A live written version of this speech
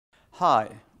Hi,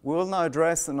 we will now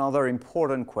address another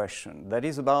important question that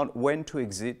is about when to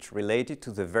exit related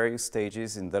to the various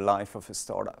stages in the life of a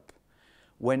startup.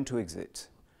 When to exit.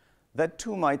 That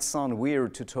too might sound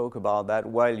weird to talk about that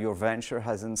while your venture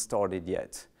hasn't started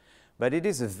yet. But it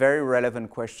is a very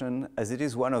relevant question as it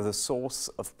is one of the source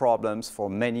of problems for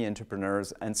many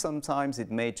entrepreneurs, and sometimes it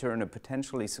may turn a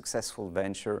potentially successful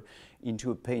venture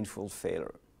into a painful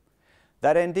failure.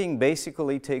 That ending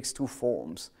basically takes two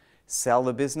forms: sell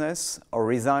the business or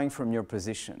resign from your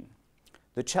position.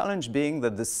 The challenge being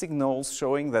that the signals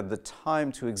showing that the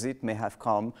time to exit may have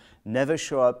come never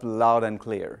show up loud and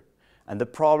clear. And the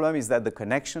problem is that the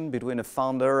connection between a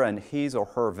founder and his or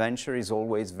her venture is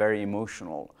always very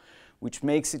emotional, which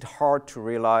makes it hard to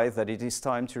realize that it is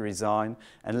time to resign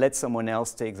and let someone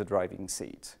else take the driving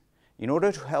seat. In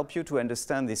order to help you to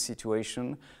understand this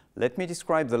situation, let me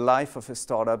describe the life of a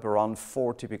startup around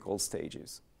 4 typical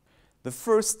stages. The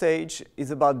first stage is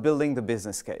about building the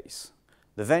business case.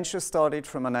 The venture started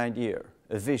from an idea,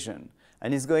 a vision,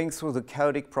 and is going through the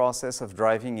chaotic process of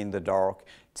driving in the dark,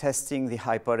 testing the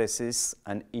hypothesis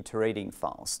and iterating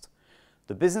fast.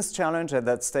 The business challenge at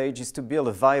that stage is to build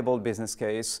a viable business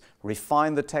case,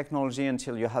 refine the technology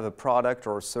until you have a product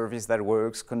or a service that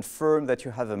works, confirm that you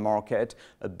have a market,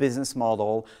 a business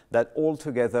model that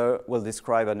altogether will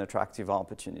describe an attractive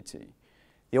opportunity.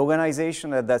 The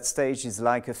organization at that stage is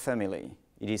like a family.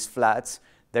 It is flat,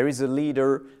 there is a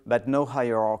leader, but no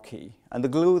hierarchy. And the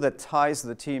glue that ties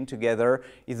the team together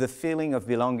is the feeling of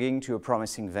belonging to a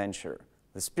promising venture.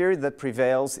 The spirit that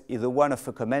prevails is the one of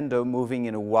a commando moving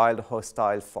in a wild,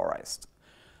 hostile forest.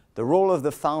 The role of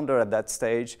the founder at that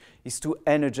stage is to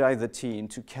energize the team,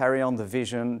 to carry on the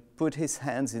vision, put his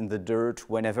hands in the dirt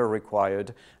whenever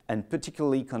required, and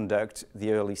particularly conduct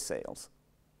the early sales.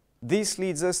 This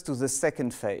leads us to the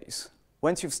second phase.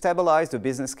 Once you've stabilized the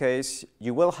business case,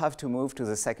 you will have to move to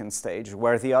the second stage,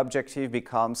 where the objective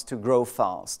becomes to grow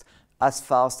fast as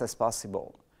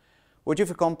possible. What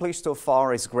you've accomplished so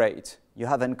far is great. You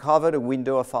have uncovered a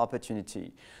window of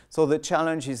opportunity. So the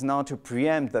challenge is now to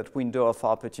preempt that window of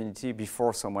opportunity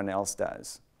before someone else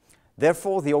does.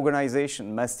 Therefore, the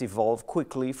organization must evolve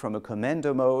quickly from a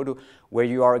commando mode where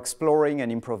you are exploring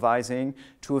and improvising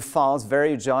to a fast,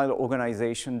 very agile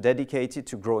organization dedicated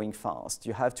to growing fast.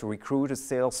 You have to recruit a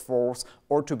sales force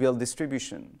or to build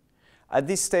distribution. At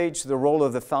this stage, the role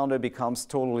of the founder becomes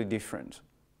totally different.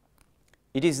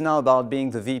 It is now about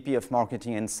being the VP of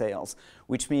marketing and sales,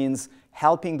 which means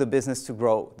helping the business to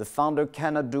grow. The founder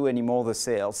cannot do any more the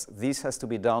sales. This has to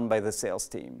be done by the sales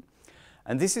team.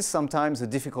 And this is sometimes a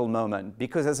difficult moment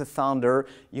because as a founder,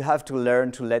 you have to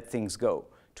learn to let things go,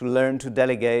 to learn to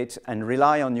delegate and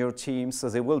rely on your team so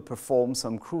they will perform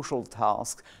some crucial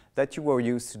tasks that you were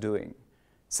used to doing.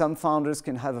 Some founders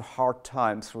can have a hard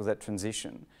time through that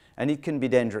transition, and it can be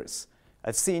dangerous.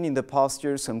 I've seen in the past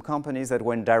years some companies that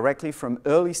went directly from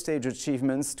early stage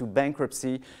achievements to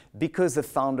bankruptcy because the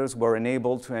founders were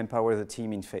unable to empower the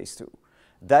team in phase 2.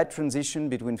 That transition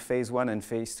between phase 1 and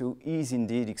phase 2 is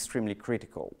indeed extremely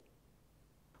critical.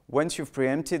 Once you've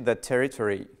preempted that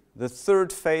territory, the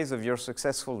third phase of your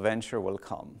successful venture will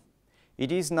come.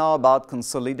 It is now about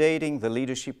consolidating the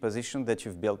leadership position that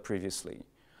you've built previously.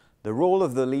 The role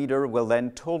of the leader will then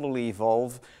totally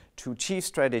evolve to chief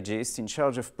strategist in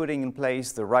charge of putting in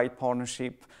place the right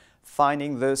partnership,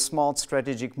 finding the smart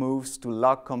strategic moves to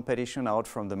lock competition out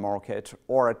from the market,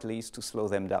 or at least to slow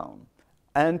them down.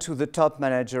 And to the top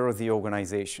manager of the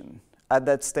organization. At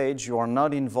that stage, you are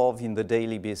not involved in the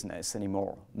daily business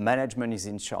anymore. Management is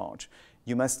in charge.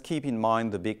 You must keep in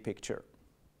mind the big picture.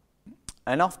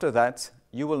 And after that,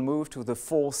 you will move to the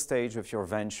fourth stage of your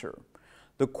venture,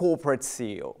 the corporate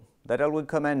CEO. That I will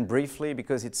comment briefly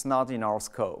because it's not in our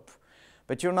scope.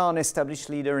 But you're now an established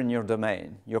leader in your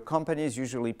domain. Your company is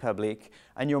usually public,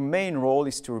 and your main role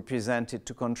is to represent it,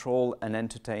 to control and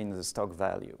entertain the stock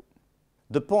value.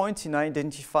 The point in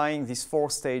identifying these 4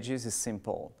 stages is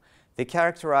simple. They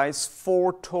characterize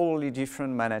 4 totally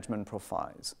different management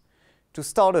profiles. To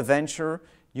start a venture,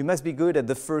 you must be good at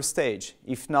the first stage.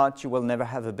 If not, you will never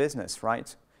have a business,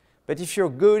 right? But if you're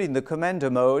good in the commando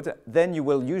mode, then you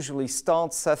will usually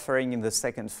start suffering in the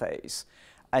second phase,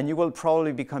 and you will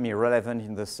probably become irrelevant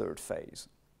in the third phase.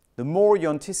 The more you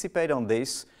anticipate on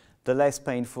this, the less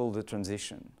painful the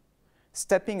transition.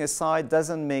 Stepping aside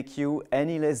doesn't make you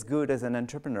any less good as an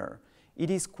entrepreneur. It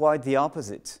is quite the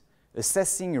opposite.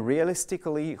 Assessing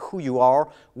realistically who you are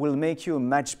will make you a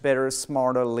much better,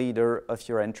 smarter leader of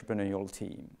your entrepreneurial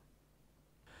team.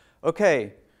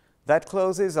 Okay. That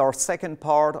closes our second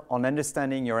part on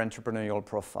understanding your entrepreneurial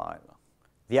profile.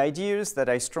 The ideas that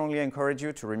I strongly encourage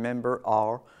you to remember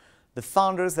are: The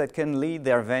founders that can lead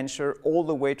their venture all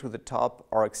the way to the top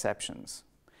are exceptions.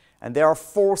 And there are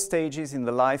 4 stages in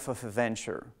the life of a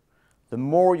venture. The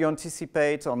more you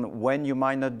anticipate on when you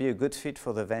might not be a good fit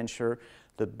for the venture,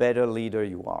 the better leader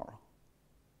you are.